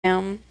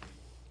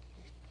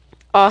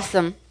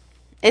Awesome.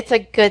 It's a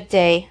good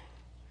day.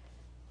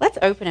 Let's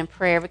open in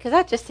prayer because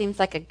that just seems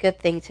like a good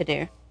thing to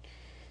do.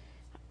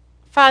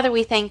 Father,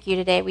 we thank you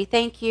today. We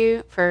thank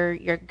you for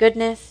your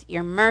goodness,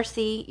 your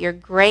mercy, your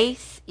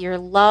grace, your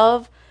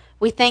love.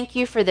 We thank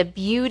you for the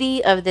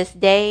beauty of this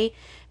day.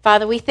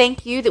 Father, we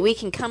thank you that we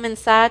can come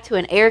inside to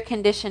an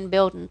air-conditioned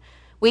building.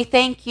 We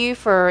thank you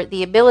for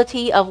the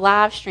ability of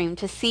live stream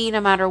to see no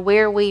matter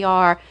where we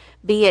are,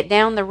 be it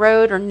down the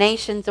road or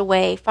nations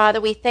away. Father,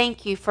 we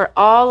thank you for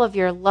all of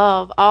your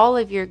love, all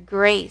of your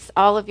grace,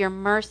 all of your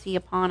mercy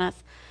upon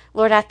us.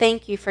 Lord, I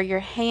thank you for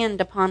your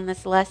hand upon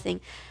this lesson.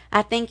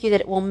 I thank you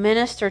that it will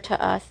minister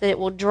to us, that it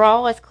will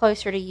draw us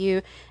closer to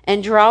you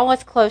and draw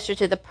us closer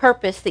to the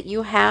purpose that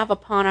you have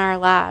upon our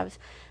lives.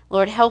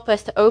 Lord, help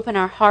us to open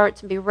our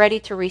hearts and be ready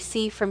to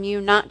receive from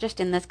you, not just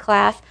in this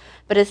class,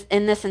 but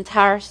in this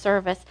entire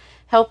service.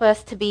 Help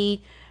us to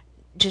be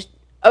just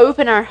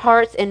open our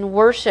hearts in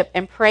worship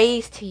and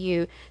praise to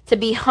you, to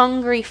be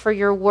hungry for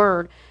your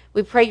word.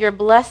 We pray your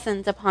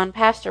blessings upon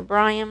Pastor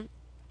Brian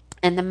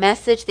and the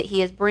message that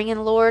he is bringing,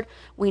 Lord.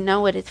 We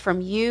know it is from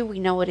you. We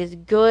know it is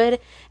good.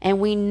 And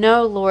we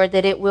know, Lord,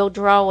 that it will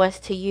draw us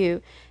to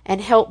you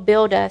and help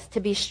build us to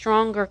be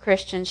stronger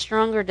Christians,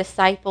 stronger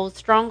disciples,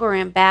 stronger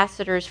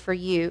ambassadors for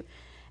you.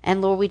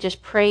 And Lord, we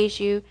just praise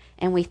you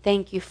and we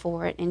thank you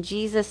for it. In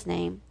Jesus'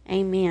 name,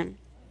 amen.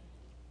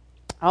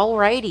 All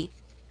righty.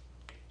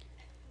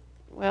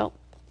 Well,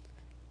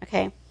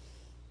 okay.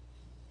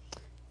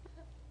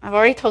 I've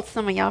already told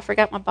some of y'all I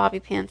forgot my bobby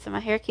pin, so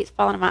my hair keeps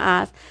falling in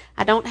my eyes.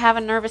 I don't have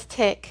a nervous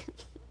tick.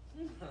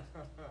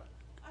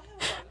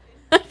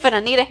 But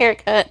I need a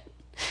haircut.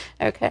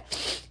 Okay.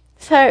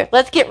 So,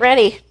 let's get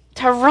ready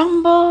to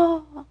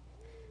rumble.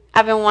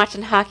 I've been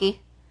watching hockey.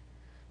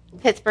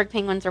 Pittsburgh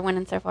Penguins are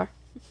winning so far.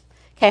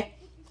 Okay.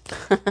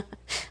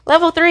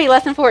 Level 3,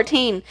 Lesson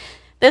 14.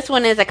 This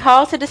one is A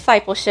Call to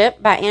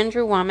Discipleship by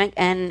Andrew Wommack.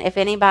 And if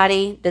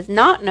anybody does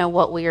not know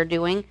what we are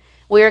doing,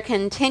 we are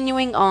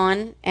continuing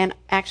on and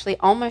actually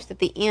almost at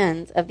the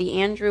end of the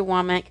Andrew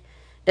Wommack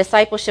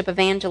Discipleship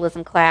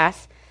Evangelism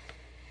class.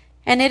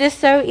 And it is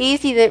so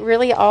easy that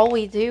really all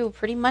we do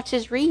pretty much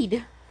is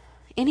read.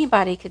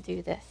 Anybody could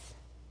do this.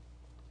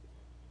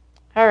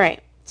 All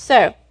right,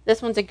 so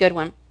this one's a good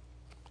one.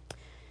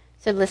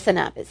 So listen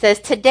up. It says,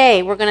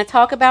 today we're going to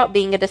talk about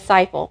being a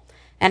disciple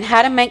and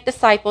how to make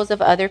disciples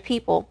of other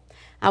people.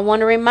 I want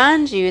to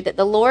remind you that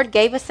the Lord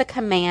gave us a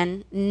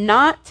command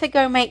not to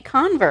go make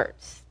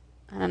converts.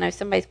 I don't know,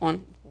 somebody's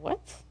going, what?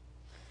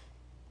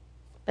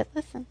 But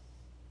listen.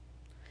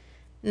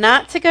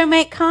 Not to go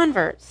make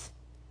converts.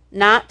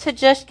 Not to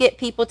just get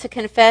people to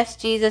confess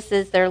Jesus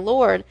as their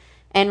Lord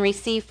and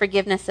receive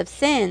forgiveness of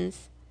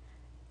sins,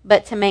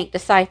 but to make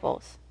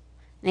disciples.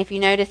 And if you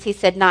notice, he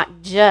said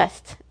not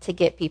just to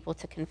get people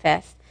to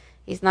confess.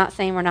 He's not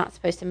saying we're not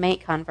supposed to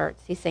make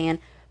converts. He's saying,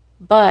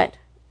 but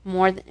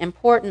more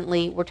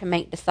importantly, we're to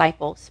make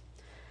disciples.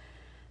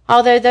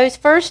 Although those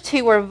first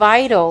two were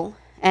vital,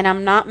 and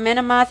I'm not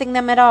minimizing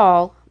them at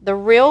all, the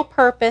real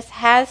purpose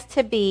has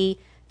to be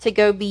to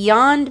go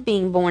beyond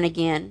being born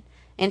again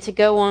and to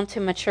go on to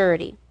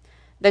maturity.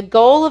 The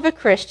goal of a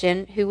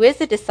Christian who is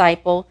a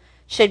disciple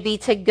should be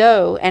to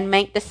go and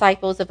make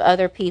disciples of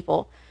other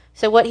people.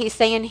 So what he's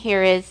saying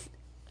here is,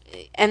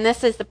 and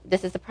this is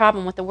the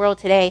problem with the world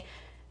today,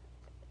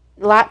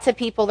 lots of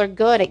people are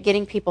good at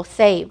getting people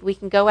saved. We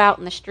can go out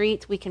in the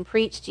streets, we can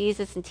preach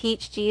Jesus and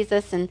teach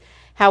Jesus and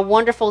how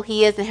wonderful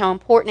he is and how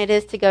important it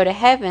is to go to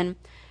heaven.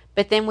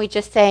 But then we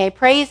just say,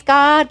 praise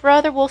God,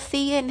 brother, we'll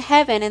see you in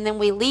heaven. And then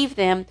we leave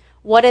them.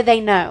 What do they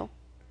know?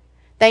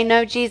 They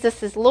know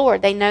Jesus is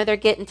Lord. They know they're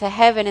getting to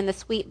heaven in the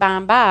sweet by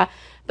and by.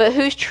 But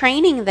who's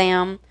training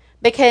them?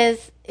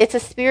 Because it's a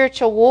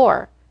spiritual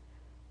war.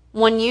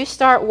 When you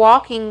start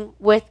walking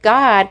with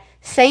God,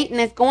 Satan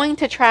is going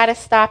to try to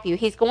stop you.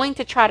 He's going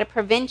to try to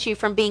prevent you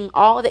from being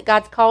all that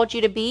God's called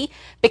you to be,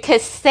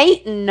 because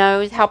Satan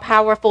knows how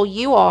powerful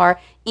you are,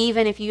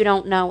 even if you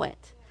don't know it.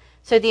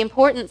 So the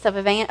importance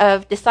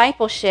of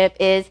discipleship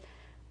is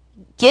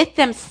get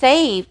them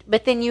saved,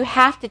 but then you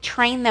have to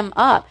train them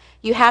up.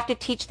 You have to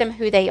teach them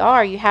who they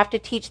are. You have to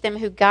teach them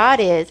who God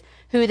is,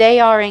 who they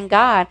are in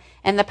God,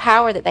 and the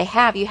power that they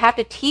have. You have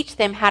to teach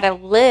them how to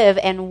live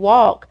and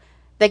walk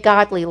the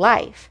godly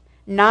life,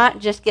 not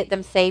just get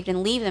them saved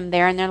and leave them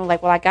there, and they're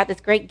like, well, I got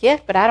this great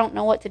gift, but I don't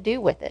know what to do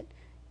with it.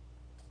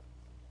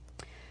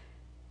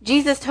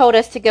 Jesus told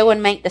us to go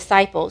and make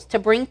disciples, to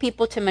bring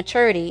people to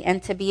maturity,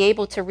 and to be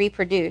able to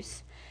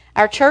reproduce.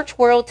 Our church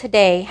world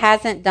today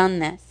hasn't done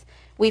this.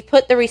 We've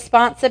put the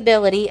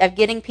responsibility of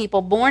getting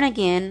people born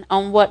again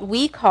on what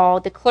we call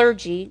the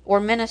clergy or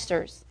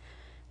ministers.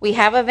 We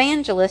have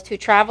evangelists who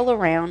travel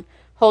around,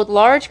 hold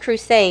large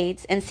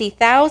crusades, and see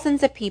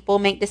thousands of people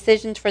make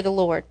decisions for the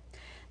Lord.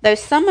 Though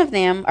some of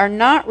them are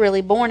not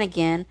really born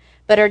again,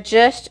 but are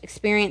just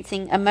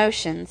experiencing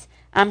emotions,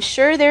 I'm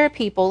sure there are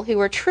people who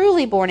are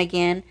truly born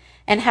again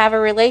and have a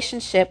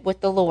relationship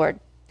with the Lord.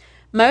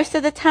 Most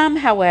of the time,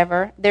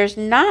 however, there's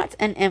not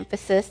an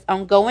emphasis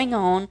on going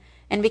on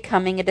and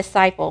becoming a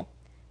disciple.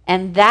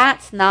 And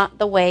that's not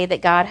the way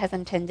that God has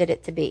intended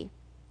it to be.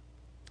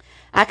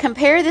 I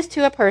compare this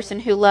to a person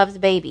who loves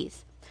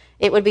babies.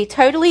 It would be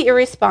totally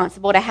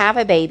irresponsible to have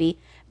a baby,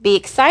 be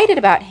excited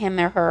about him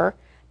or her,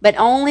 but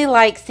only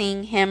like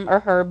seeing him or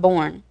her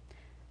born.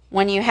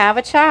 When you have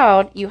a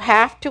child, you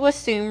have to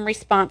assume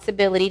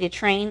responsibility to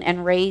train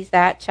and raise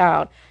that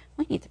child.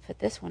 We need to put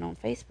this one on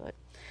Facebook.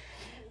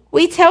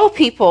 We tell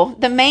people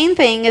the main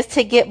thing is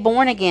to get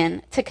born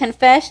again, to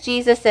confess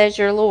Jesus as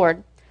your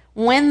Lord.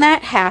 When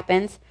that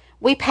happens,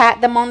 we pat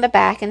them on the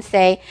back and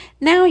say,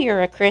 now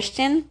you're a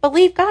Christian.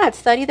 Believe God.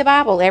 Study the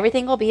Bible.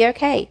 Everything will be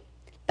okay.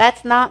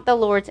 That's not the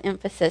Lord's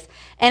emphasis.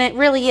 And it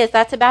really is.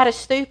 That's about as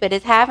stupid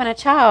as having a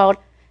child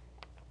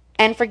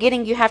and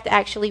forgetting you have to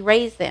actually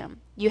raise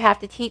them. You have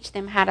to teach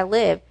them how to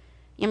live.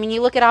 I mean,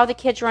 you look at all the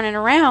kids running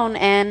around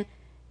and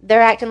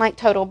they're acting like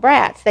total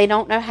brats. They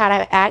don't know how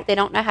to act. They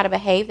don't know how to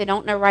behave. They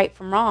don't know right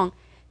from wrong.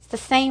 It's the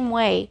same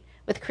way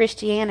with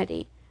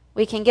Christianity.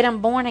 We can get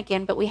them born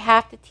again, but we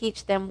have to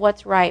teach them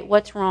what's right,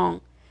 what's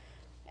wrong,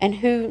 and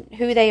who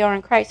they are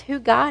in Christ, who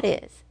God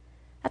is.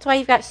 That's why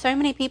you've got so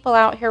many people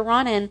out here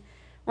running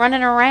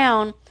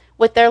around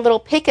with their little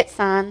picket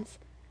signs,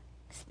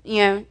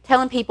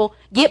 telling people,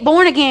 get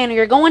born again or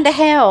you're going to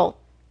hell.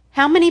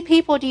 How many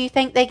people do you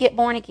think they get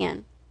born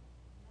again?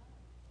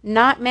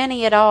 Not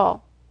many at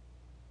all.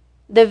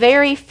 The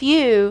very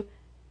few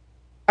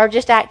are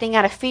just acting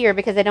out of fear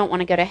because they don't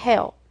want to go to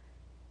hell.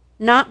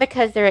 Not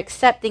because they're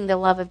accepting the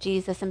love of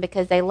Jesus and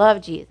because they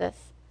love Jesus.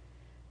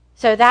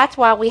 So that's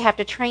why we have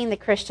to train the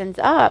Christians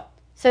up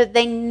so that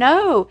they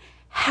know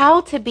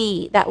how to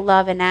be that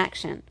love in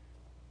action.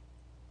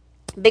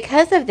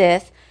 Because of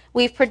this,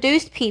 we've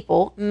produced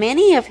people,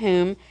 many of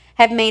whom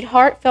have made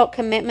heartfelt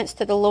commitments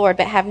to the Lord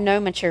but have no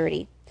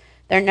maturity.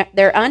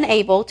 They're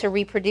unable to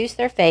reproduce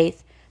their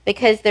faith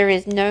because there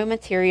is no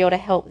material to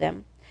help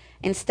them.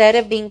 Instead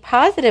of being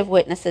positive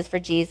witnesses for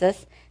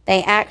Jesus,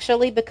 they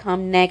actually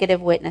become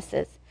negative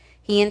witnesses.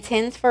 He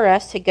intends for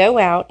us to go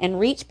out and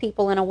reach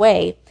people in a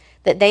way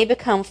that they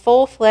become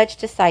full-fledged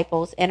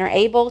disciples and are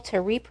able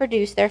to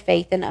reproduce their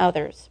faith in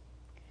others.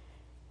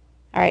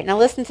 All right, now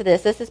listen to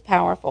this. This is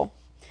powerful.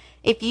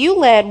 If you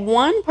led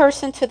one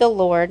person to the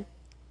Lord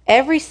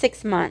every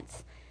 6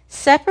 months,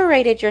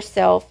 separated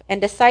yourself,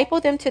 and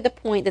discipled them to the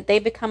point that they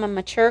become a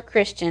mature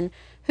Christian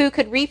who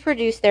could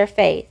reproduce their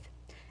faith,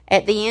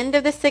 at the end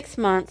of the 6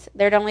 months,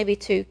 there'd only be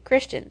 2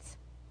 Christians.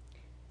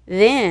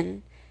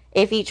 Then,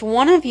 if each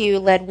one of you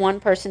led one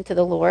person to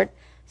the Lord,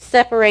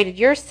 separated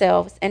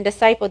yourselves, and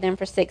discipled them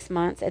for 6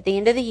 months, at the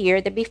end of the year,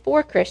 there'd be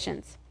 4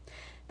 Christians.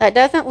 That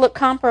doesn't look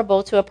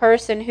comparable to a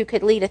person who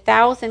could lead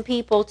 1,000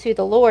 people to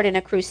the Lord in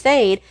a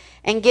crusade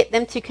and get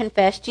them to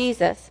confess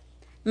Jesus.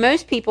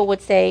 Most people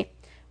would say,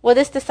 well,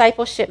 this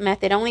discipleship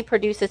method only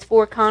produces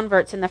 4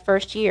 converts in the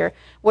first year,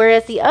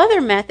 whereas the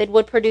other method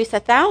would produce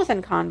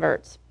 1,000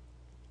 converts.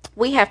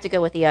 We have to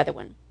go with the other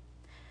one.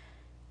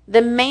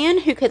 The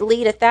man who could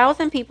lead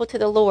 1,000 people to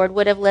the Lord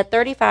would have led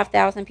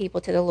 35,000 people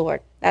to the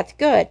Lord. That's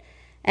good.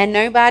 And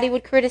nobody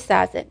would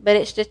criticize it, but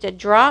it's just a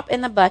drop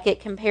in the bucket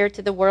compared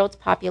to the world's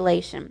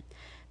population.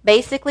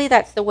 Basically,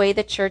 that's the way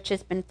the church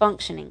has been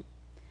functioning.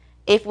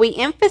 If we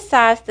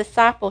emphasize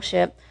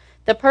discipleship,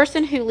 the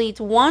person who leads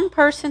one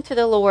person to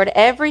the Lord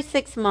every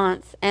 6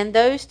 months and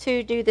those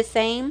 2 do the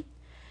same,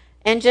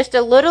 in just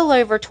a little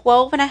over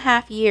 12 and a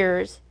half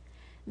years,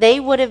 they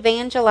would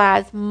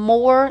evangelize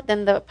more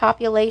than the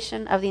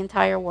population of the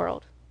entire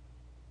world.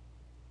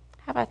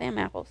 How about them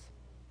apples?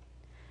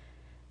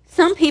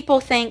 Some people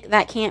think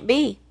that can't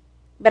be,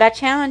 but I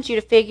challenge you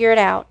to figure it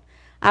out.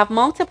 I've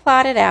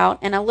multiplied it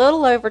out in a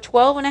little over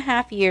 12 and a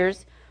half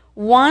years,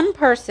 one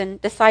person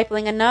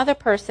discipling another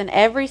person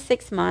every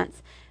 6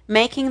 months,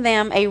 making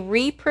them a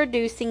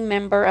reproducing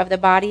member of the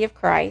body of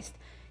Christ,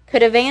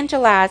 could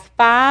evangelize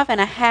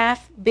 5.5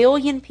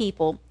 billion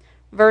people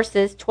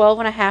versus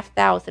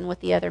 12,500 with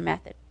the other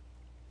method.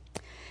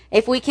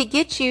 If we could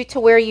get you to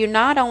where you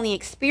not only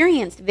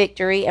experienced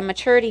victory and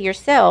maturity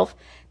yourself,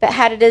 but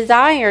had a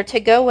desire to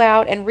go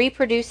out and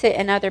reproduce it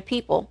in other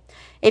people,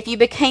 if you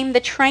became the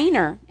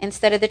trainer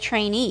instead of the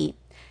trainee,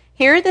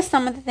 here are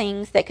some of the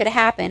things that could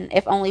happen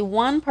if only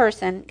one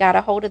person got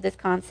a hold of this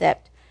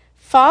concept,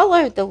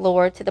 followed the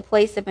Lord to the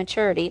place of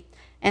maturity,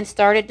 and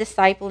started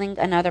discipling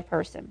another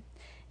person.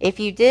 If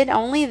you did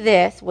only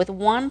this with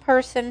one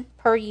person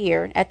per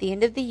year, at the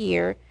end of the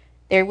year,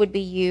 there would be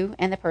you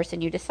and the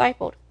person you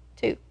discipled,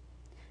 2.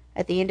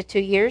 At the end of 2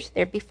 years,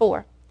 there'd be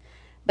 4.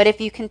 But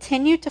if you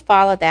continue to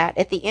follow that,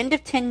 at the end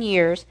of 10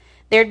 years,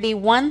 there'd be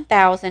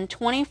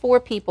 1,024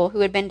 people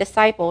who had been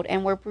discipled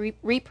and were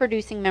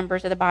reproducing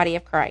members of the body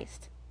of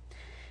Christ.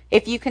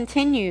 If you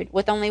continued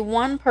with only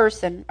one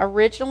person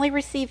originally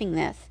receiving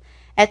this,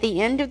 at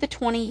the end of the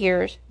 20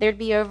 years, there'd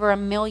be over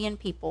 1 million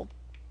people.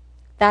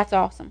 That's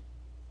awesome.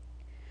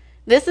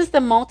 This is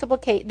the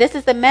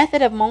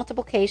method of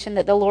multiplication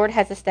that the Lord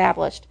has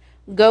established.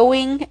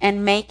 Going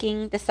and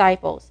making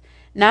disciples,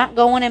 not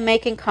going and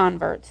making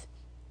converts.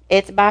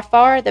 It's by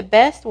far the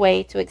best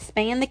way to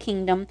expand the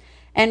kingdom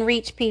and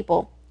reach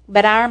people,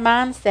 but our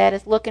mindset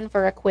is looking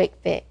for a quick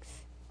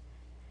fix.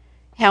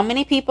 How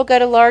many people go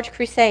to large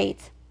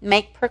crusades,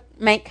 make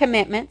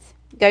commitments,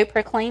 go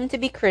proclaim to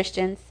be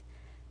Christians,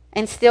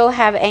 and still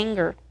have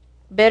anger,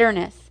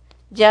 bitterness,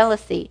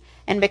 jealousy,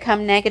 and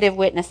become negative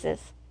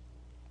witnesses?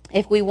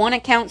 If we want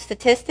to count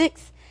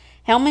statistics,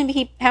 how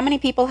many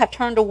people have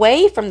turned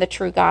away from the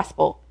true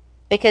gospel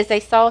because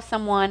they saw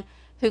someone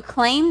who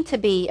claimed to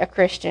be a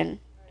Christian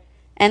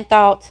and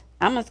thought,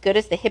 I'm as good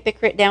as the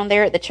hypocrite down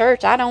there at the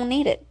church, I don't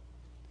need it.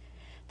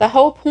 The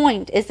whole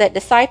point is that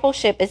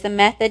discipleship is the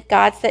method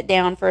God set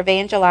down for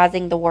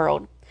evangelizing the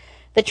world.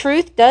 The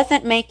truth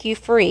doesn't make you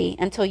free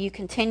until you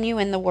continue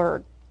in the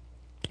Word.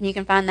 You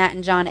can find that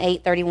in John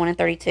 8:31 and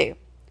 32.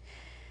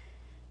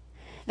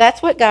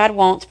 That's what God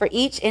wants for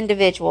each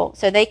individual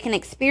so they can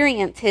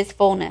experience His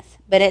fullness,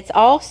 but it's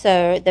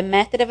also the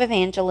method of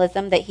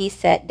evangelism that He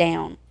set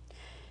down.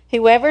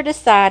 Whoever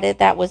decided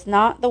that was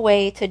not the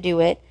way to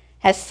do it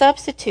has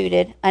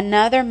substituted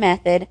another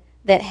method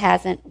that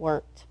hasn't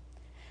worked.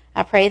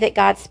 I pray that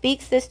God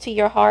speaks this to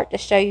your heart to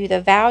show you the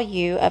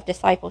value of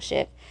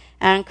discipleship.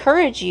 I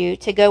encourage you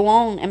to go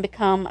on and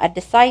become a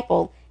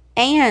disciple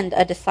and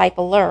a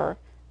discipler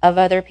of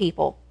other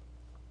people.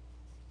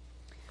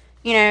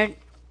 You know,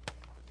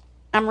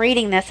 I'm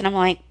reading this and I'm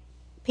like,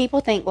 people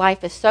think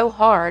life is so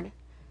hard,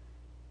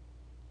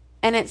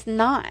 and it's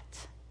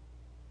not.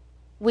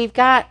 We've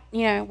got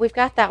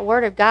that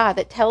Word of God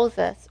that tells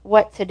us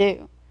what to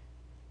do,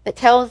 that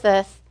tells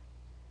us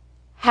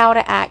how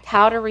to act,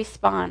 how to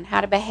respond, how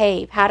to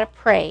behave, how to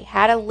pray,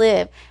 how to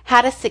live,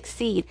 how to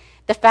succeed.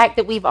 The fact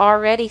that we've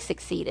already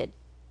succeeded.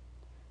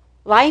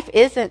 Life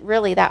isn't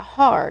really that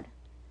hard.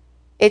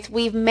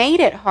 We've made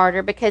it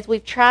harder because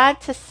we've tried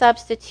to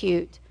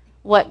substitute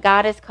what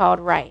God has called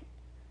right.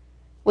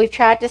 We've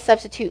tried to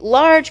substitute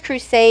large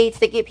crusades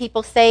that get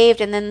people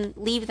saved and then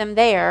leave them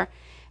there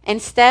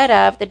instead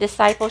of the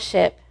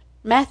discipleship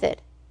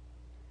method.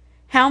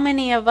 How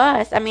many of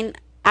us,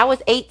 I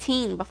was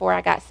 18 before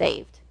I got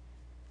saved.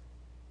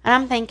 And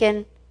I'm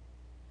thinking,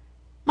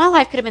 my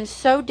life could have been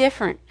so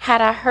different had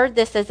I heard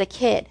this as a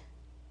kid.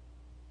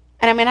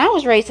 And I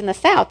was raised in the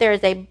South. There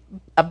is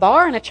a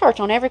bar and a church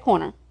on every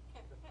corner.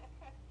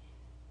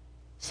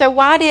 So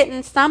why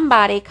didn't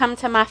somebody come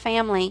to my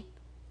family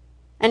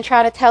and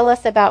try to tell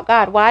us about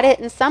God? Why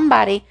didn't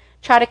somebody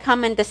try to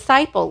come and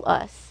disciple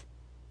us,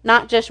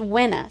 not just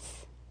win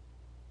us?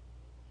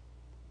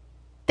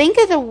 Think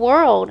of the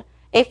world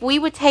if we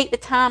would take the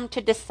time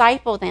to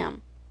disciple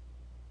them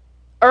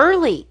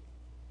early.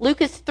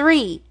 Lucas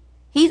 3,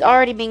 he's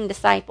already being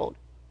discipled.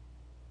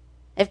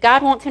 If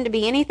God wants him to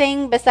be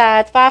anything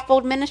besides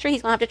fivefold ministry,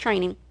 he's going to have to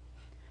train him,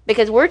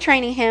 because we're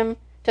training him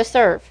to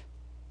serve.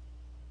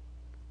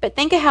 But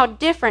think of how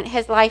different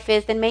his life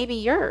is than maybe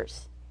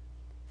yours.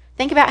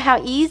 Think about how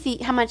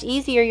much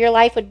easier your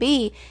life would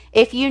be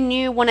if you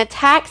knew when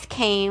attacks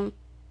came,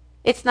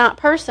 it's not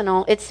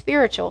personal, it's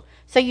spiritual.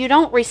 So you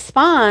don't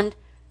respond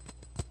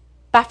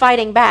by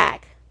fighting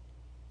back.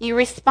 You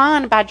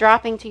respond by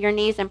dropping to your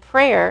knees in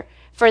prayer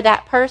for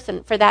that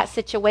person, for that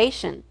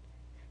situation.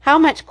 How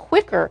much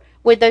quicker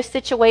would those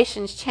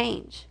situations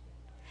change?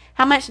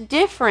 How much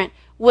different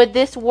would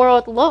this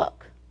world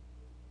look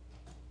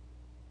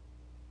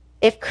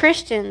if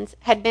Christians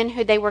had been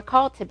who they were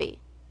called to be?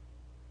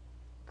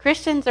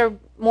 Christians are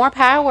more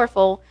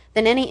powerful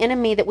than any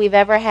enemy that we've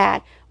ever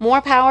had. More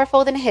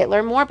powerful than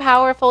Hitler. More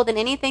powerful than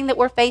anything that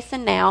we're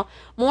facing now.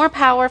 More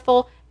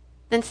powerful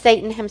than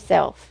Satan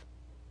himself.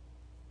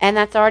 And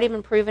that's already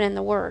been proven in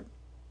the Word.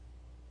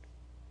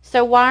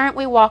 So why aren't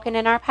we walking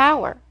in our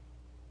power?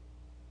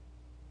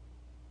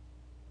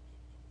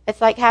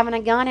 It's like having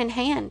a gun in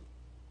hand.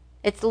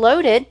 It's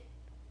loaded.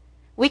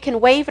 We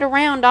can wave it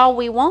around all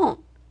we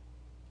want.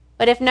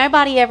 But if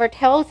nobody ever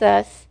tells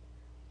us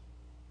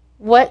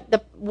what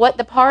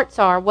the parts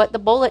are, what the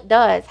bullet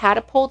does, how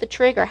to pull the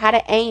trigger, how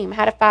to aim,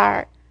 how to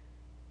fire,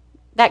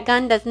 that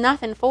gun does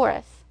nothing for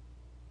us.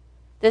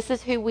 This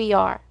is who we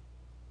are.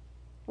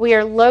 We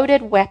are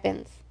loaded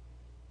weapons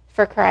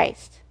for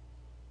Christ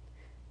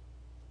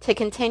to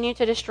continue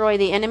to destroy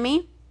the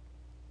enemy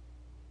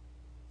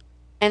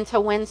and to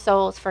win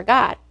souls for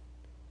God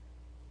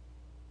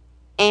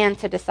and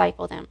to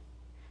disciple them,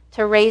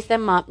 to raise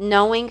them up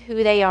knowing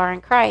who they are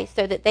in Christ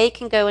so that they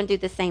can go and do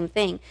the same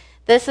thing.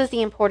 This is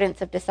the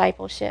importance of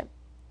discipleship,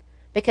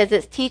 because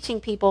it's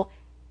teaching people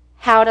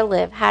how to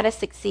live, how to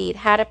succeed,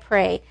 how to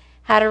pray,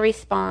 how to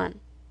respond.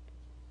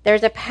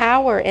 There's a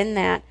power in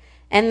that,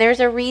 and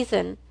there's a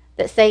reason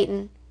that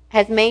Satan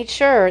has made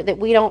sure that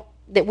we don't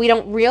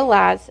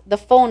realize the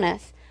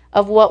fullness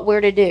of what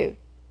we're to do.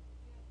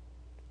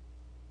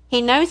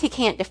 He knows he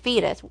can't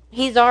defeat us.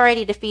 He's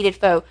already defeated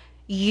foe.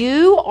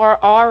 You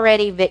are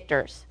already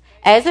victors.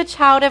 As a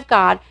child of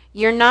God,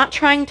 you're not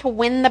trying to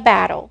win the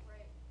battle.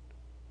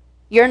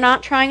 You're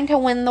not trying to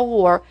win the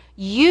war.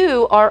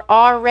 You are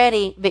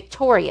already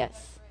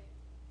victorious.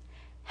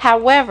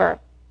 However,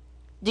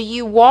 do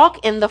you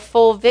walk in the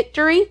full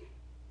victory,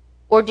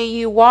 or do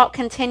you walk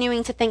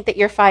continuing to think that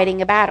you're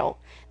fighting a battle?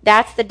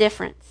 That's the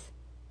difference.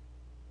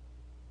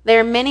 There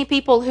are many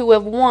people who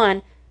have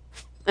won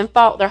and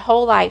fought their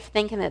whole life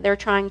thinking that they're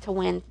trying to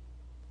win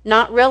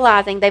not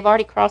realizing they've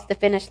already crossed the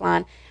finish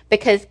line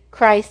because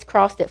Christ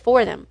crossed it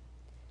for them.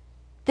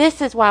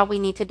 This is why we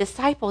need to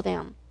disciple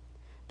them.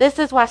 This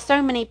is why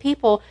so many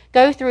people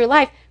go through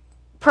life,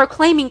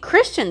 proclaiming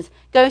Christians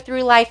go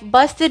through life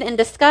busted and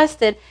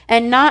disgusted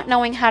and not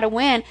knowing how to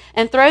win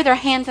and throw their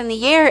hands in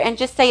the air and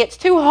just say it's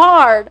too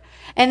hard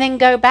and then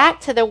go back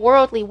to their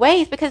worldly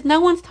ways because no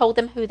one's told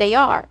them who they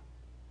are.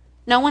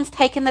 No one's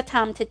taken the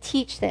time to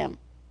teach them.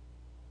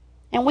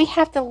 And we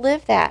have to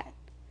live that.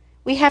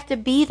 We have to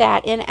be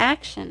that in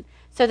action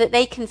so that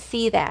they can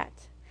see that.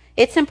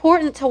 It's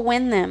important to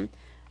win them,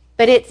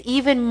 but it's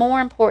even more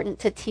important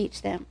to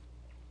teach them.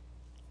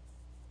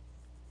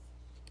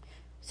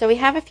 So we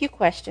have a few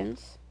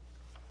questions.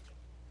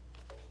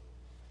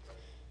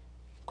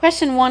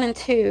 Question 1 and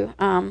 2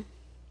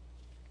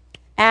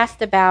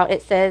 asked about,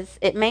 it says,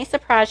 it may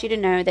surprise you to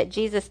know that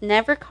Jesus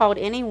never called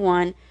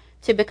anyone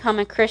to become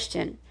a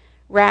Christian.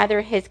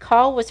 Rather, his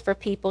call was for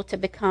people to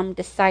become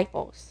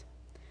disciples.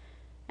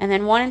 And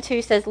then 1 and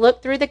 2 says,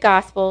 look through the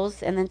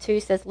Gospels, and then 2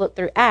 says, look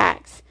through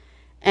Acts.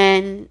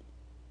 And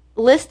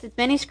list as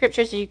many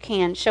scriptures as you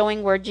can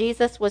showing where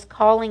Jesus was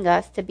calling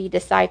us to be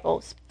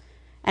disciples.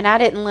 And I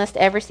didn't list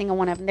every single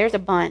one of them. There's a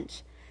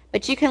bunch.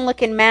 But you can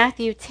look in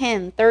Matthew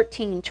 10,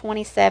 13,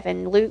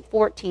 27, Luke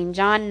 14,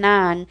 John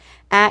 9,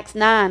 Acts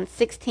 9,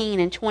 16,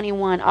 and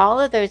 21. All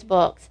of those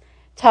books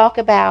talk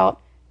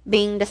about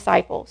being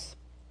disciples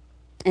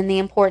and the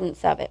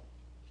importance of it.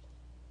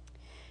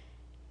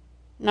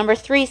 Number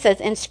 3 says,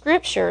 in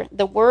Scripture,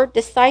 the word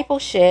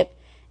discipleship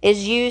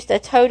is used a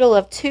total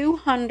of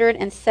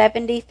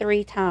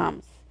 273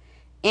 times.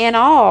 In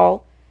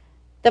all,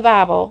 the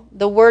Bible,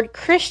 the word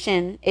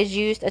Christian is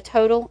used a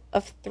total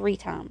of 3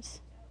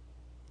 times.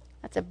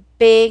 That's a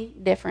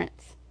big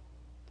difference.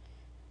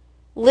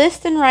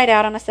 List and write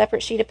out on a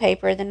separate sheet of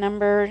paper the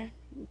number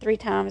 3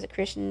 times that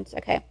Christians,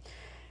 okay.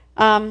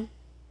 And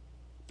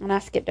I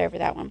skipped over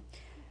that one.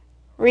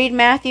 Read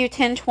Matthew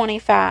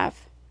 10:25,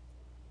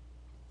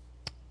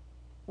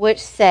 which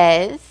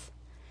says,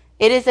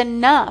 it is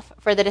enough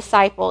for the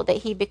disciple that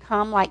he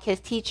become like his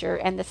teacher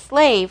and the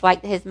slave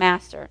like his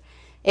master.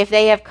 If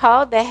they have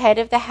called the head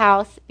of the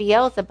house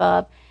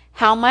Beelzebub,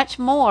 how much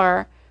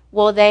more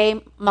will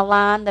they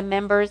malign the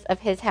members of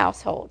his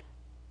household?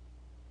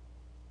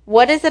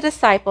 What is a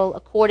disciple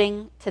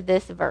according to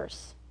this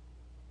verse?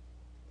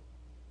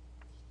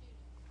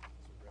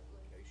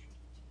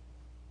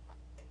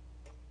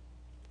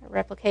 A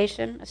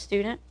replication, a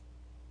student.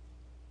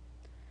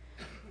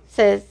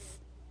 Says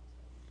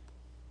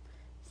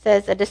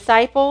a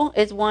disciple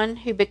is one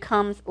who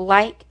becomes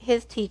like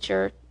his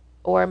teacher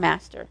or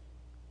master.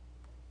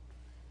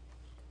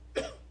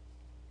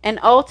 And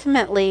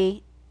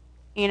ultimately,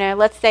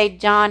 let's say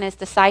John is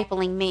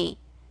discipling me.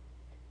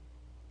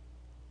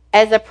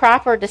 As a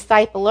proper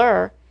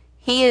discipler,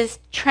 he is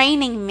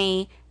training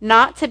me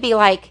not to be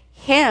like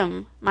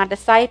him, my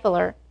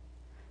discipler,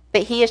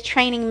 but he is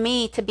training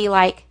me to be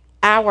like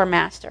our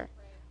master,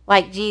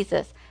 like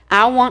Jesus.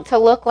 I want to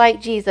look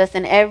like Jesus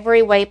in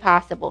every way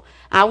possible.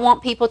 I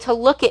want people to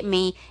look at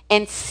me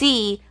and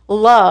see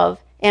love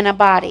in a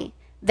body.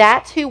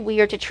 That's who we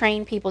are to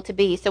train people to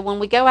be. So when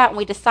we go out and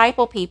we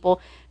disciple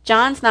people,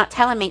 John's not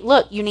telling me,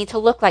 look, you need to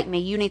look like me.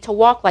 You need to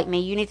walk like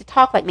me. You need to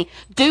talk like me.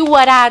 Do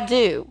what I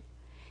do.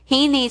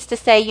 He needs to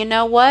say, you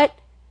know what?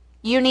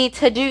 You need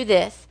to do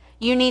this.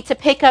 You need to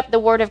pick up the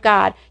Word of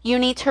God. You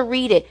need to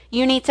read it.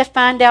 You need to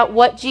find out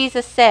what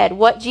Jesus said,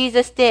 what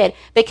Jesus did.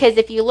 Because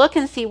if you look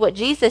and see what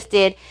Jesus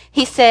did,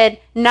 he said,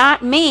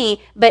 not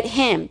me, but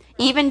him.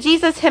 Even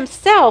Jesus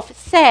himself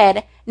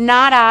said,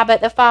 not I,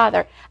 but the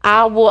Father.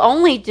 I will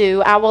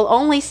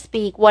only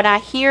speak what I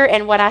hear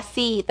and what I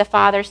see the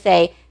Father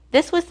say.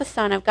 This was the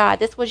Son of God.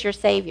 This was your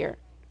Savior.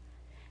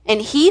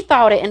 And he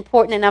thought it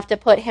important enough to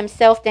put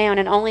himself down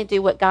and only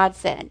do what God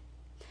said.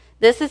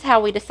 This is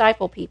how we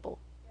disciple people.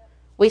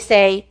 We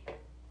say,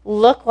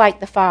 look like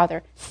the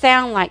Father,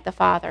 sound like the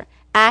Father,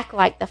 act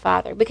like the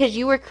Father, because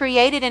you were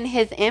created in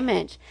his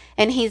image,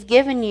 and he's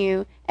given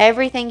you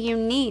everything you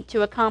need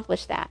to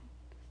accomplish that.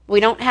 We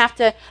don't have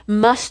to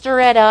muster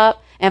it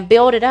up and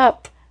build it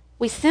up.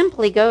 We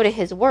simply go to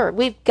his word.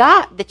 We've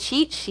got the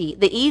cheat sheet,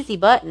 the easy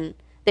button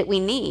that we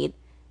need.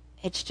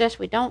 It's just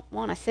we don't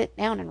want to sit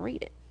down and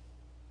read it.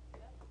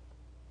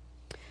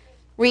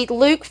 Read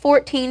Luke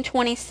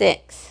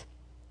 14:26.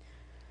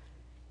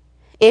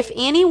 If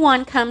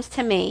anyone comes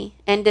to me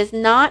and does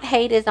not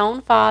hate his own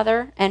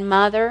father and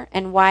mother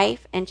and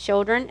wife and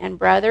children and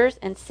brothers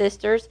and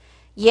sisters,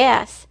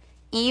 yes,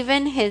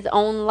 even his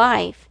own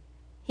life,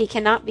 he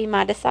cannot be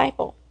my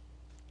disciple.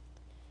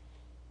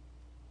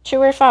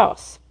 True or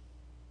false?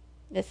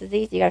 This is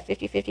easy. You got a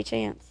 50-50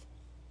 chance.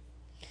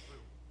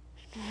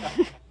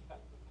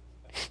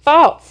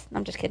 False.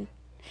 I'm just kidding.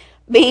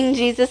 Being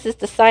Jesus'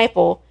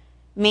 disciple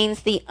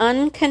means the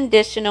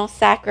unconditional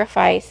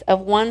sacrifice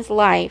of one's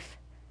life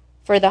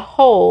for the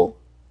whole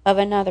of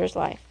another's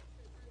life.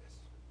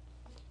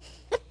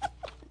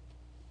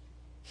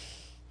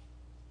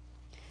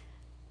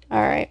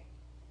 All right.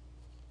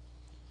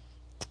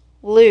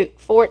 Luke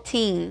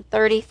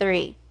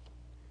 14:33.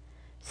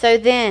 So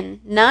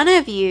then, none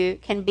of you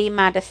can be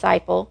my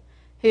disciple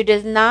who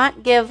does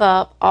not give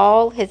up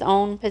all his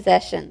own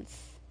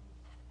possessions.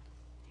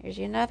 Here's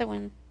you another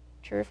one.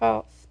 True or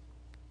false?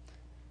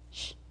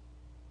 Shh.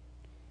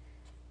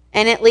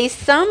 In at least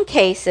some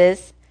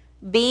cases,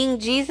 being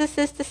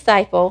Jesus'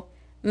 disciple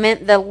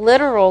meant the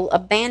literal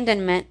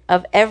abandonment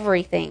of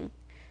everything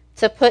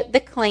to put the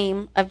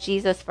claim of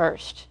Jesus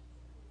first.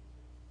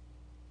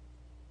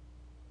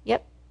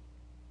 Yep.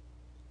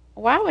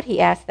 Why would he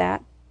ask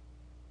that?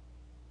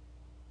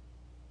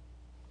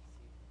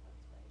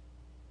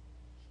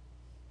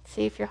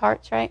 See if your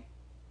heart's right.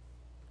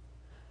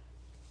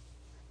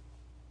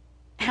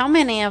 How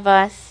many of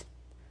us,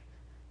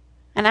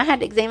 and I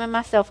had to examine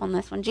myself on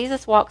this, when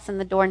Jesus walks in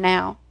the door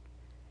now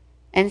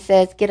and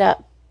says, get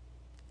up,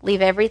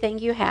 leave everything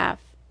you have.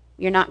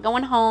 You're not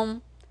going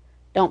home.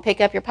 Don't pick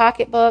up your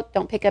pocketbook.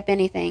 Don't pick up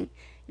anything.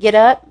 Get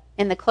up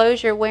in the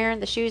clothes you're wearing,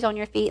 the shoes on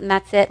your feet, and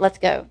that's it. Let's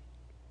go.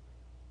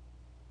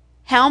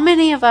 How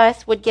many of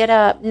us would get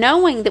up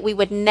knowing that we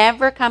would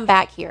never come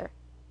back here?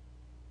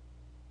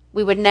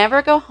 We would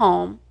never go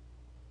home.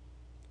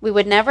 We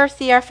would never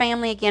see our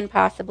family again,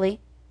 possibly.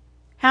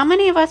 How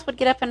many of us would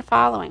get up and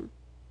follow him?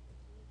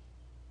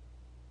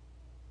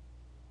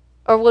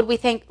 Or would we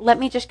think, let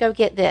me just go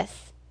get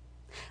this?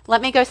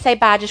 Let me go say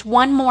bye just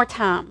one more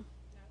time.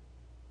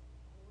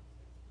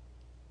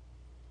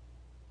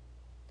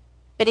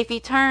 But if you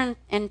turn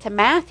into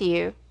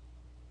Matthew,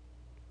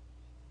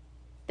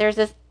 there's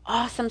this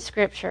awesome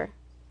scripture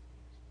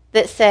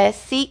that says,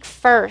 seek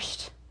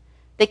first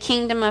the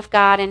kingdom of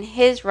God and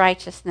his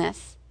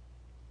righteousness,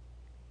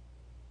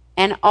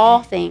 and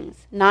all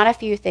things, not a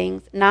few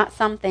things, not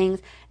some things,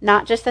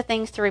 not just the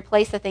things to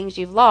replace the things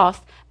you've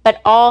lost,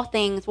 but all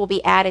things will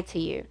be added to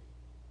you.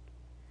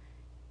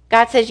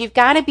 God says you've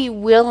got to be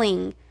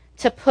willing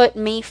to put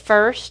me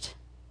first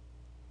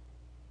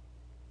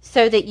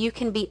so that you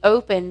can be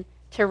open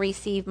to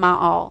receive my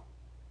all.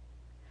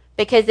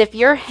 Because if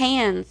your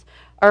hands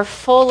are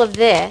full of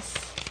this,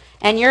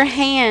 and your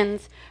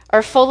hands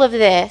are full of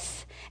this,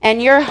 and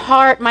your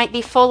heart might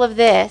be full of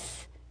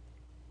this,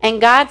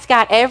 and God's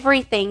got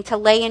everything to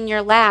lay in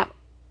your lap,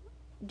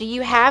 do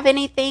you have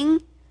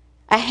anything,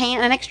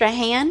 an extra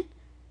hand,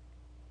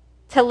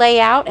 to lay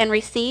out and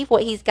receive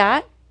what he's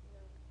got?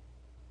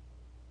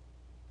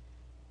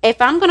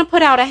 If I'm going to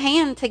put out a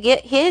hand to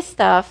get his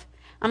stuff,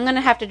 I'm going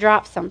to have to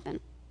drop something.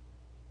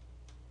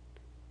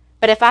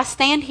 But if I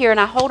stand here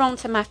and I hold on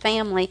to my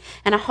family,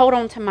 and I hold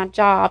on to my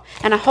job,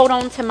 and I hold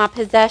on to my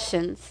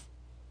possessions,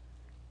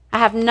 I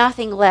have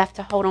nothing left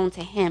to hold on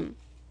to him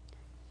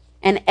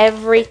and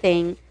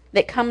everything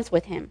that comes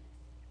with him.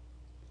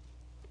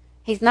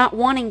 He's not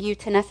wanting you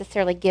to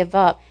necessarily give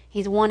up.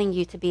 He's wanting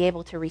you to be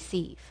able to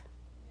receive.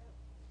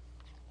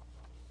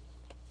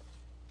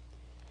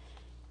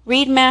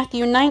 Read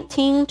Matthew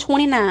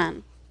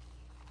 19:29.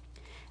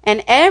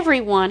 And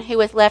everyone who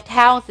has left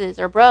houses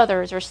or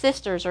brothers or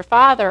sisters or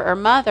father or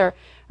mother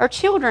or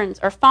children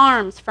or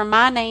farms for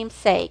my name's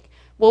sake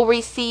will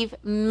receive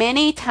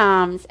many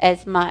times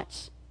as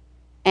much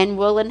and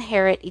will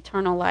inherit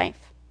eternal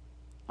life.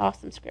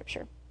 Awesome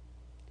scripture.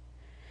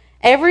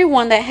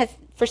 Everyone that has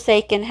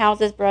forsaken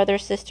houses,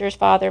 brothers, sisters,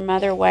 father,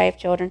 mother, wife,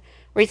 children,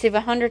 receive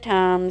 100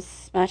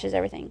 times as much as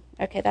everything.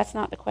 Okay, that's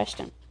not the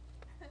question.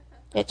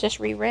 It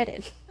just reread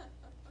it.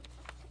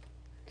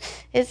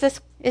 Is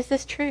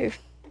this true?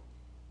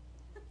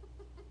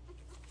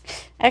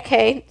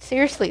 Okay,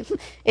 seriously,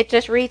 it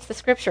just reads the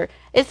scripture.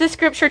 Is this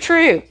scripture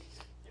true?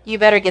 You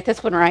better get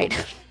this one right.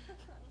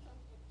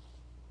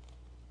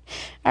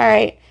 All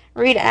right,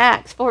 read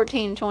Acts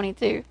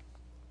 14:22.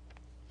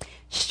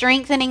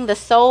 Strengthening the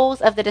souls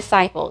of the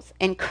disciples,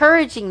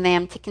 encouraging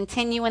them to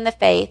continue in the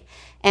faith,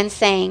 and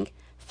saying,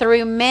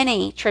 through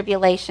many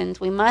tribulations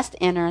we must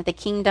enter the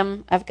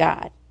kingdom of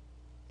God.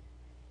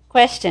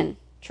 Question,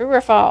 true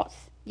or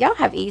false? Y'all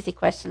have easy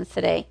questions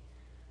today.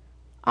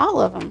 All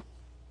of them.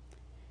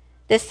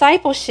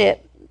 Disciples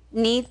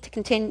need to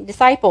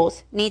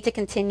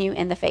continue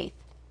in the faith.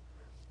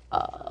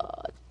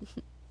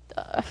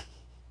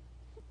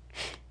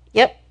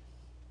 Yep.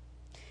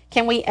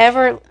 Can we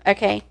ever,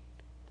 okay,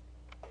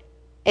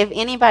 if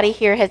anybody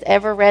here has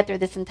ever read through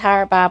this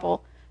entire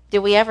Bible,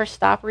 do we ever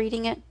stop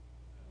reading it?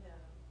 No.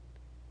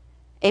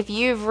 If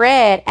you've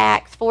read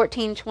Acts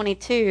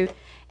 14:22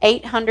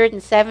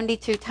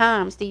 872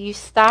 times, do you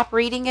stop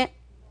reading it?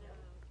 No.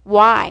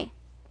 Why?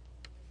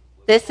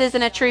 This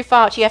isn't a true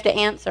false. You have to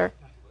answer.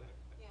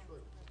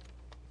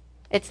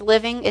 It's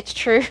living. It's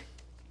true.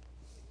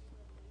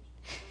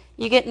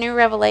 You get new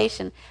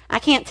revelation. I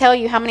can't tell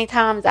you how many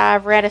times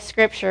I've read a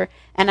scripture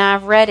and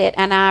I've read it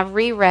and I've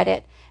reread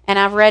it and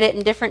I've read it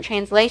in different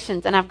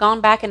translations and I've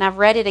gone back and I've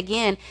read it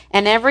again,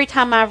 and every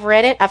time I've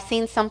read it, I've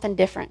seen something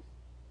different.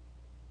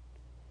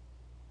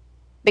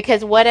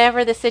 Because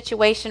whatever the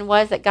situation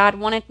was that God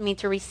wanted me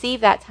to receive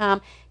that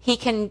time, he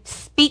can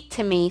speak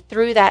to me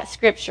through that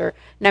scripture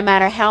no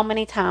matter how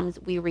many times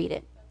we read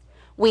it.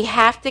 We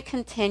have to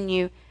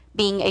continue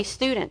being a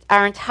student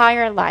our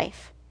entire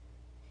life.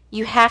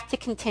 You have to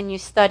continue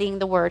studying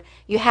the Word.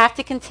 You have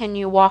to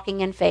continue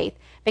walking in faith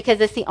because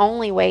it's the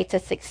only way to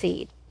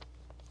succeed.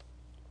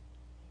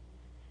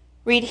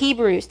 Read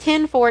Hebrews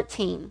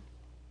 10:14.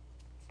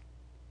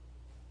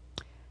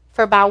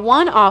 For by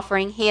one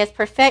offering he has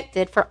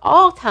perfected for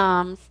all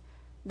time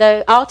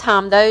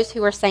those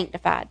who are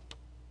sanctified.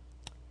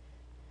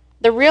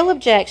 The real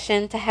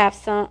objection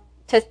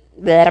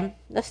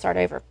let's start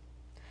over.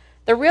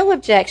 The real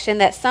objection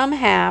that some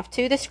have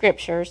to the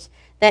scriptures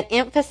that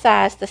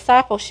emphasize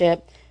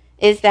discipleship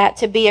is that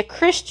to be a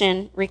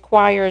Christian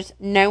requires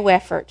no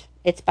effort.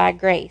 It's by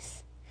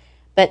grace.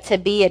 But to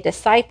be a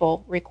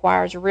disciple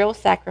requires real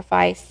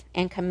sacrifice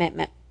and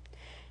commitment.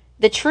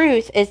 The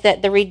truth is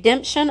that the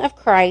redemption of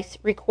Christ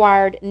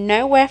required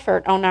no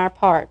effort on our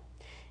part.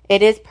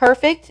 It is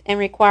perfect and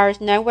requires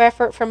no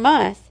effort from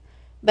us,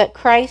 but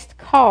Christ's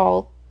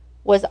call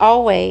was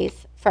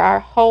always for our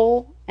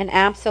whole and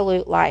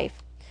absolute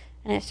life.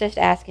 And it's just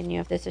asking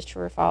you if this is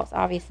true or false.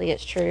 Obviously,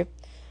 it's true.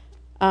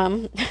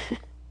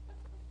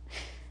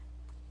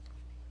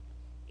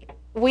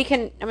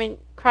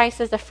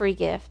 Christ is a free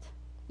gift.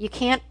 You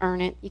can't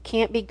earn it. You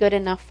can't be good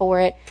enough for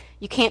it.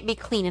 You can't be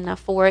clean enough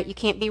for it. You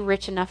can't be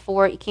rich enough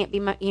for it. You can't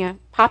be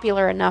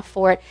popular enough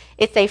for it.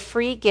 It's a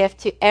free gift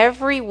to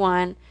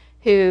everyone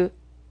who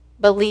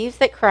believes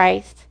that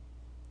Christ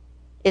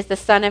is the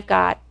Son of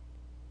God,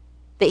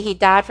 that he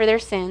died for their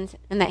sins,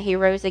 and that he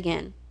rose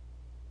again.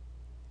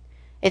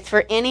 It's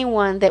for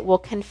anyone that will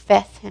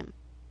confess him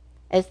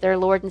as their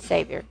Lord and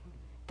Savior.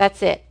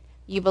 That's it.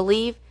 You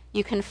believe,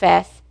 you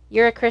confess,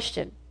 you're a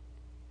Christian.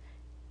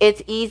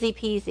 It's easy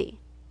peasy.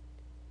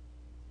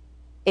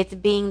 It's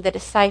being the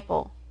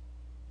disciple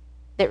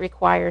that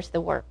requires the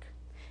work.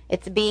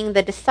 It's being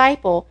the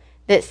disciple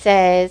that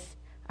says,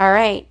 all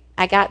right,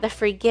 I got the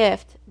free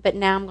gift, but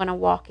now I'm going to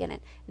walk in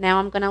it. Now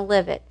I'm going to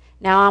live it.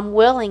 Now I'm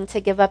willing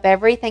to give up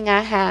everything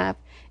I have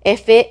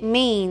if it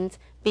means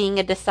being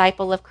a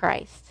disciple of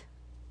Christ.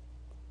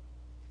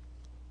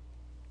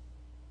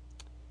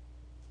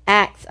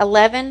 Acts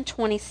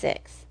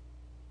 11:26.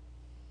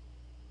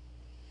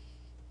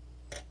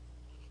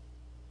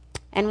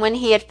 And when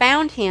he had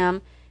found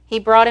him, he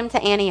brought him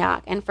to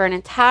Antioch, and for an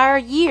entire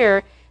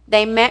year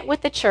they met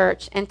with the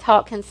church and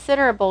taught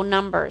considerable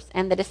numbers,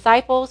 and the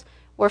disciples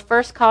were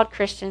first called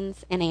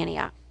Christians in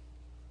Antioch.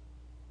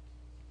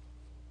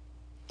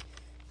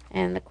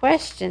 And the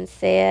question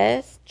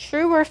says,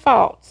 true or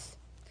false?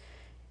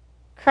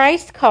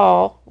 Christ's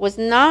call was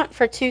not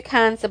for two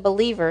kinds of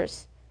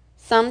believers,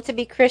 some to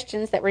be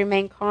Christians that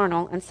remain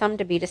carnal and some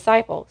to be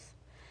disciples.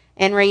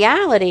 In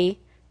reality,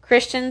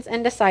 Christians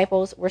and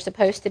disciples were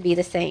supposed to be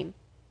the same.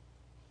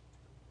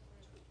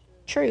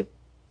 True.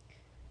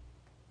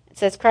 It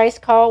says Christ's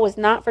call was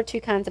not for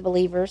two kinds of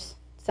believers,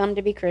 some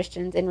to be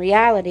Christians. In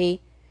reality,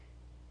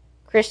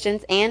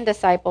 Christians and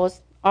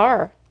disciples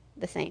are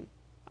the same,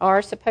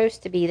 are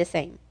supposed to be the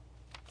same.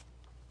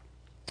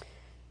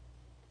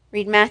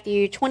 Read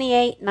Matthew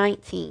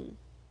 28:19.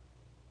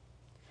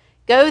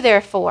 Go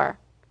therefore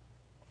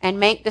and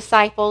make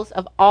disciples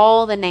of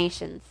all the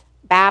nations,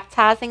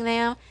 baptizing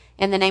them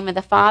in the name of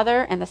the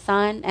Father and the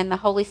Son and the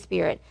Holy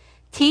Spirit,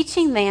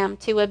 teaching them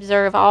to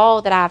observe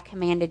all that I have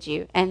commanded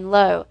you. And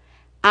lo,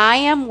 I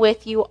am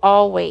with you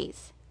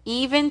always,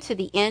 even to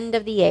the end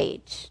of the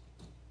age.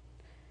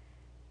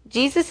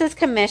 Jesus'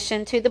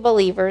 commission to the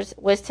believers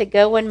was to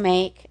go and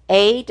make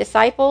A,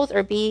 disciples,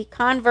 or B,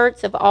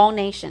 converts of all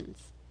nations.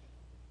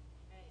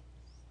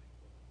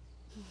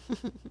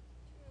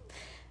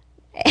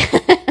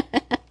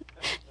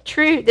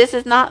 True. This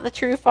is not the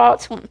true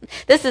false one.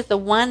 This is the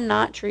one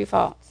not true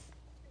false.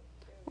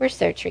 We're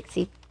so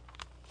tricksy.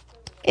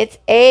 It's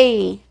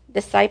A,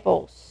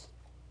 disciples.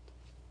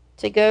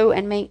 To go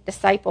and make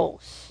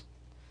disciples.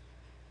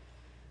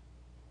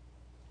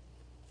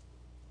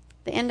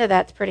 The end of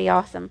that's pretty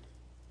awesome.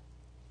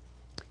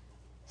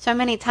 So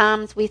many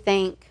times we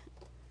think,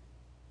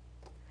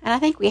 and I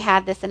think we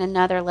had this in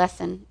another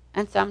lesson,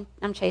 and so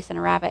I'm chasing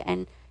a rabbit,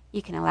 and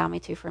you can allow me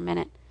to for a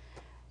minute.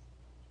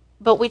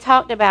 But we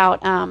talked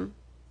about in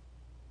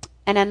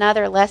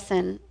another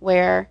lesson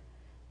where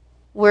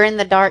we're in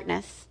the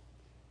darkness.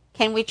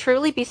 Can we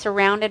truly be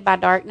surrounded by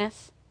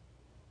darkness?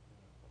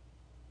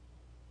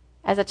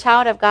 As a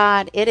child of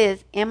God, it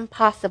is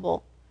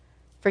impossible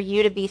for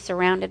you to be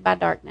surrounded by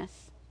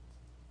darkness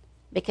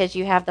because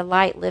you have the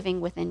light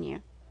living within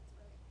you.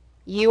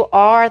 You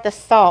are the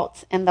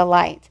salt and the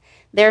light.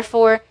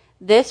 Therefore,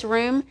 this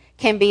room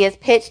can be as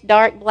pitch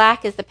dark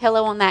black as the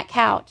pillow on that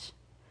couch.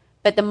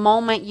 But the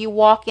moment you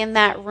walk in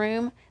that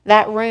room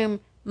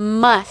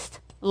must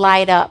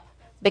light up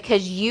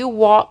because you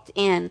walked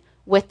in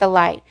with the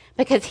light.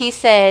 Because he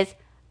says,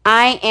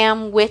 I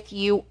am with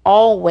you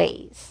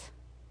always.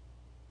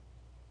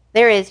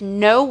 There is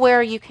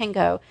nowhere you can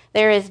go.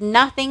 There is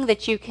nothing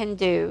that you can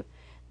do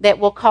that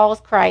will cause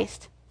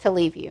Christ to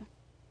leave you.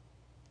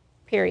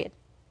 Period.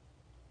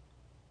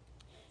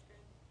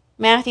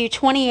 Matthew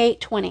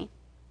 28:20.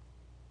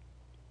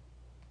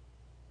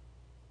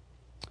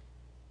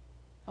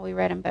 Oh, we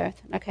read them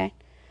both. Okay.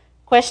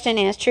 Question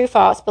is, true,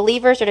 false?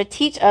 Believers are to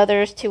teach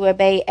others to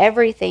obey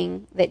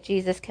everything that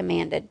Jesus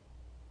commanded.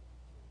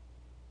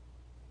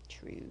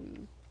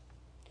 True.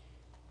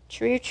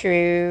 True,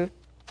 true.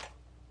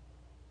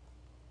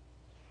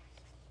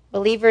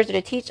 Believers are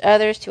to teach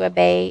others to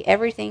obey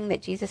everything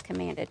that Jesus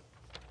commanded.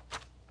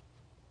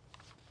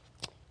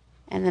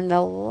 And then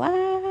the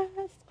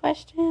last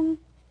question.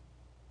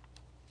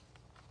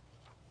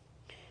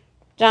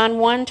 John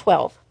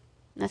 1:12.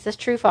 This is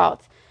true,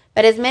 false.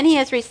 But as many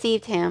as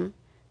received him,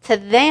 to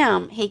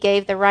them he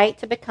gave the right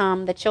to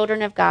become the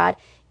children of God,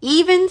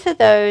 even to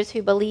those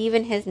who believe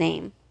in his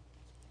name.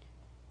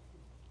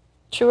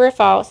 True or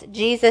false?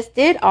 Jesus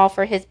did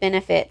offer his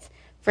benefits,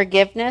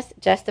 forgiveness,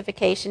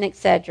 justification,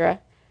 etc.,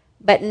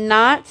 but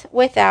not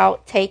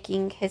without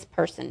taking his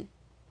person.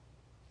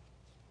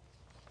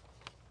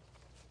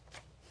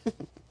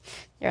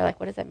 You're like,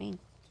 what does that mean?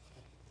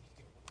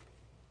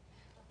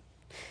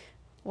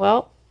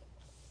 Well,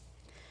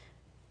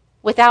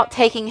 without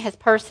taking his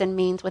person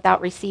means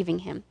without receiving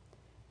him.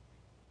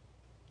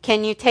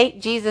 Can you take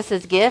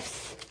Jesus'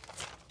 gifts?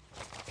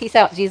 Peace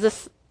out,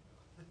 Jesus.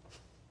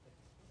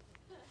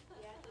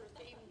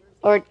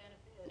 Or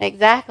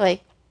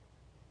exactly.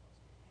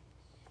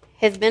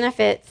 His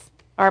benefits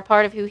are a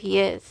part of who he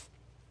is.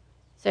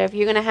 So if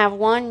you're going to have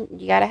one,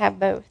 you got to have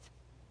both.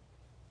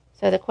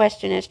 So the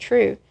question is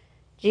true.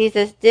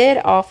 Jesus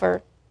did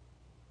offer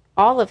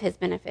all of his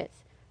benefits: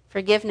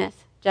 forgiveness,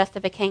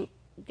 justification,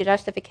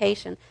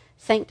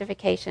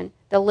 sanctification,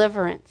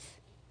 deliverance,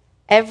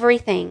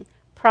 everything,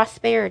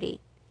 prosperity,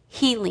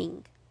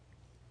 healing.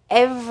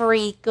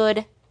 Every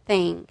good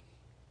thing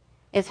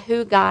is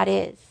who God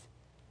is.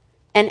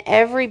 And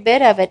every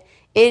bit of it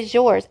is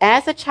yours.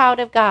 As a child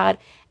of God,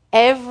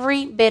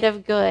 every bit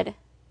of good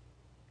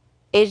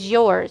is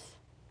yours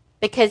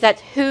because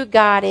that's who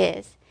God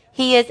is.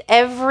 He is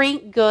every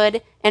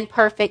good and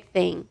perfect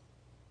thing.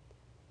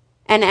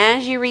 And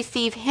as you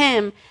receive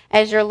him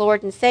as your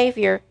Lord and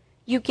Savior,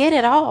 you get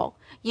it all.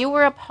 You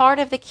are a part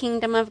of the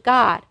kingdom of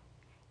God.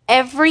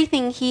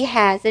 Everything he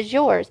has is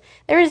yours.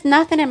 There is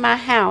nothing in my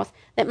house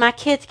that my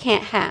kids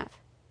can't have.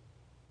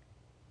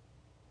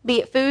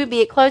 Be it food,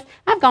 be it clothes.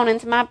 I've gone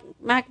into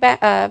my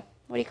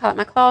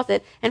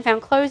closet and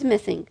found clothes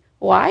missing.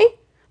 Why?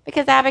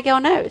 Because Abigail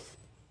knows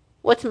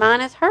what's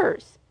mine is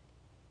hers.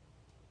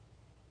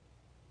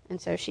 And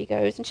so she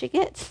goes and she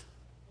gets.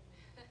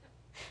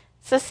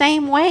 It's the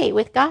same way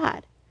with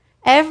God.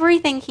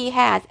 Everything he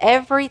has,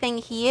 everything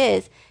he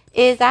is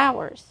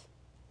ours.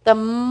 The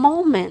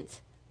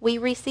moment we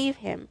receive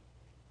him.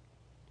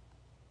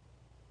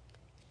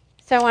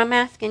 So I'm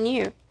asking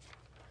you,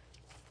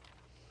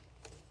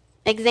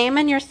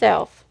 examine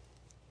yourself.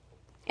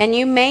 And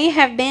you may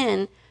have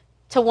been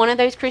to one of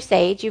those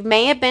crusades. You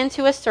may have been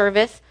to a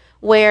service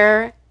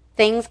where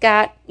things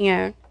got,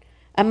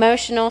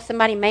 emotional.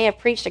 Somebody may have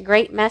preached a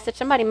great message.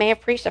 Somebody may have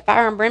preached a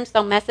fire and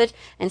brimstone message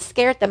and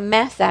scared the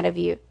mess out of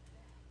you.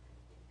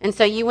 And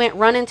so you went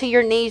running to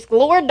your knees,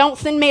 Lord, don't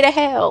send me to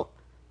hell.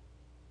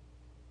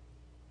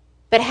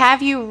 But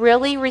have you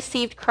really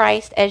received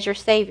Christ as your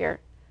Savior?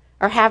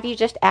 Or have you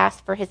just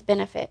asked for his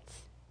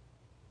benefits?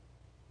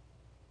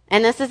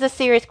 And this is a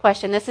serious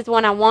question. This is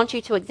one I want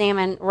you to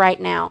examine right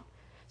now.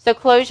 So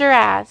close your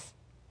eyes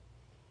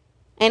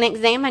and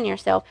examine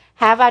yourself.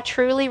 Have I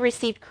truly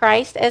received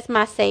Christ as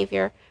my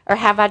Savior, or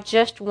have I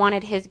just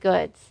wanted his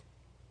goods?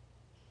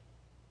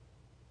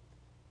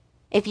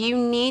 If you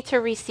need to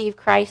receive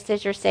Christ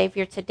as your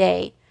Savior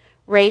today,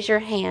 raise your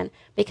hand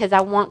because I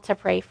want to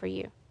pray for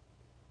you.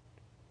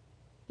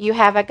 You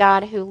have a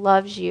God who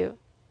loves you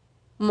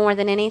more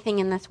than anything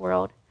in this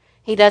world.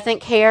 He doesn't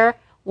care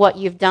what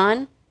you've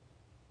done.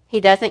 He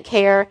doesn't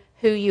care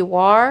who you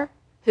are,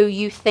 who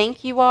you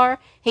think you are.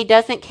 He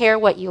doesn't care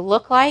what you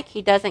look like.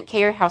 He doesn't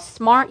care how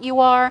smart you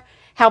are,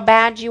 how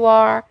bad you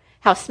are,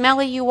 how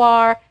smelly you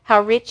are,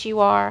 how rich you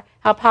are,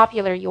 how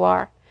popular you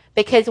are.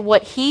 Because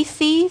what he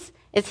sees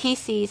is he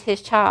sees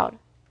his child.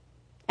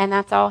 And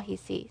that's all he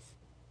sees.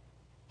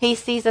 He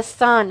sees a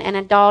son and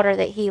a daughter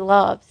that he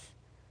loves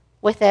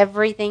with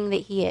everything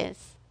that he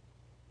is.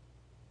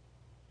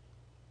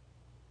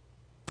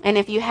 And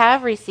if you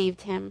have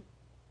received him,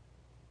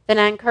 then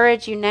I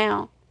encourage you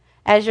now,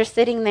 as you're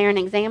sitting there and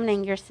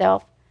examining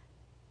yourself,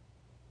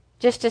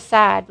 just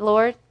decide,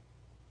 Lord,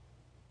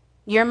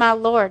 you're my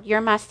Lord,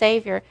 you're my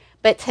Savior,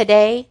 but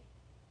today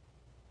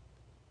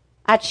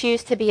I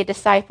choose to be a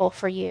disciple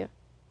for you.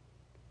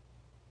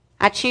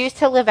 I choose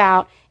to live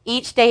out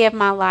each day of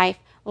my life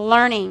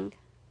learning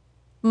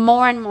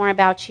more and more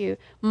about you,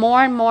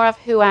 more and more of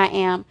who I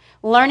am,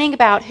 learning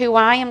about who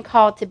I am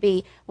called to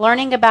be,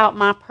 learning about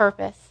my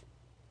purpose.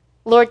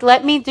 Lord,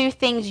 let me do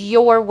things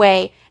your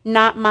way,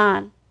 not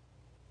mine.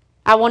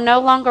 I will no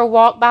longer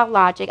walk by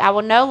logic. I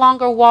will no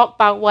longer walk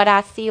by what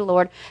I see,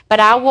 Lord, but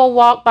I will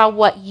walk by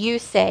what you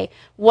say,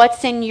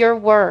 what's in your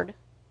word.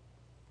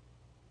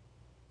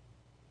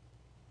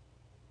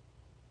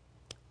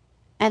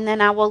 And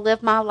then I will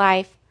live my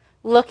life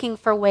looking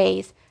for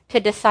ways to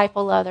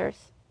disciple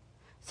others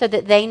so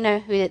that they know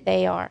who that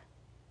they are.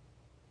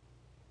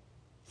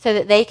 so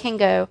that they can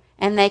go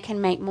and they can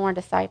make more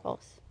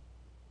disciples.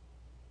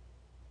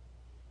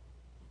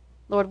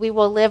 Lord, we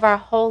will live our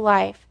whole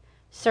life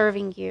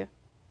serving you,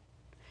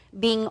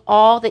 being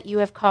all that you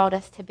have called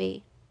us to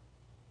be.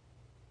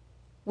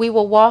 We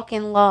will walk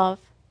in love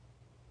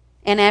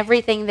in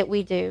everything that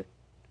we do.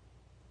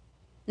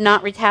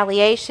 Not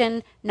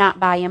retaliation, not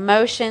by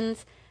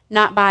emotions,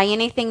 not by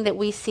anything that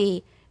we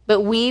see, but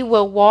we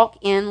will walk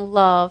in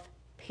love,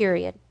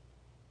 period.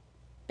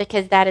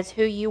 Because that is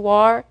who you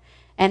are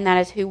and that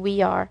is who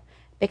we are.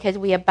 Because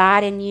we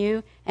abide in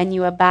you and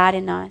you abide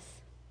in us.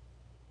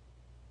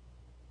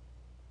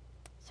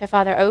 So,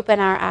 Father, open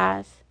our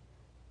eyes.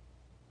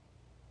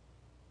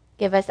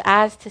 Give us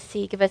eyes to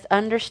see. Give us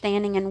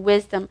understanding and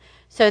wisdom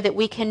so that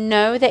we can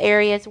know the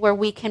areas where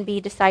we can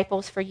be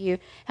disciples for you.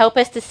 Help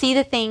us to see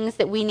the things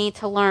that we need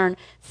to learn.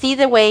 See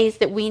the ways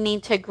that we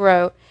need to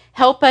grow.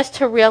 Help us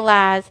to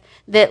realize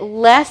that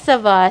less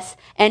of us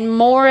and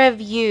more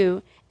of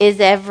you is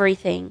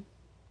everything.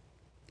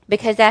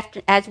 Because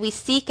as we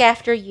seek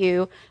after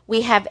you,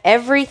 we have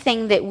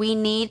everything that we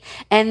need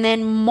and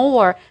then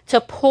more to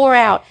pour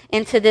out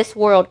into this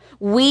world.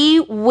 We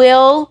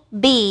will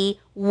be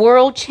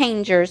world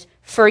changers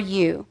for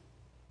you.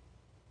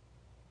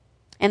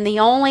 And the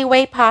only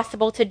way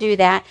possible to do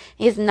that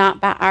is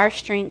not by our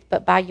strength,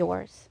 but by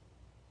yours.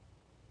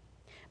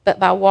 But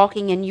by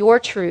walking in your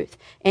truth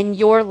and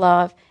your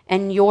love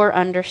and your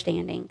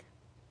understanding.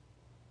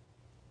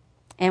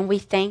 And we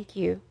thank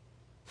you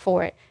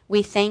for it.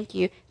 We thank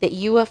you that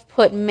you have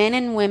put men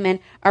and women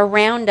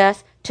around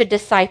us to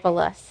disciple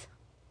us.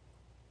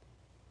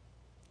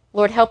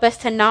 Lord, help us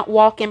to not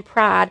walk in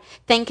pride,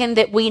 thinking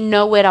that we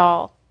know it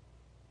all.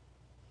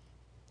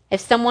 If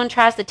someone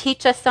tries to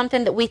teach us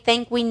something that we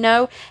think we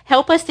know,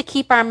 help us to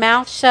keep our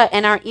mouths shut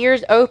and our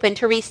ears open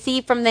to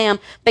receive from them,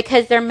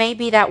 because there may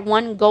be that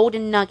one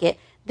golden nugget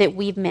that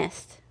we've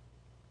missed.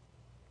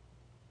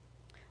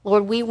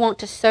 Lord, we want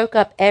to soak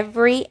up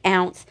every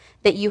ounce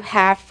that you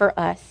have for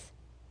us.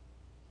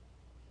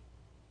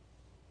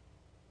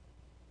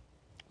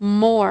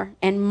 More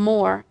and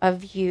more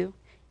of you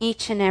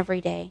each and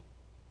every day.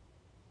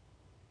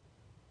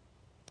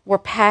 We're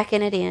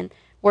packing it in.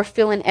 We're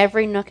filling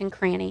every nook and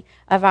cranny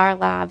of our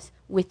lives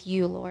with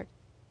you, Lord.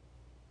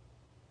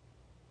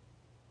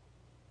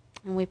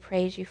 And we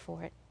praise you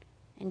for it.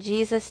 In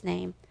Jesus'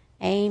 name,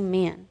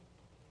 amen.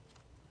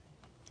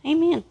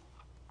 Amen.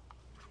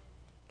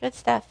 Good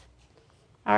stuff.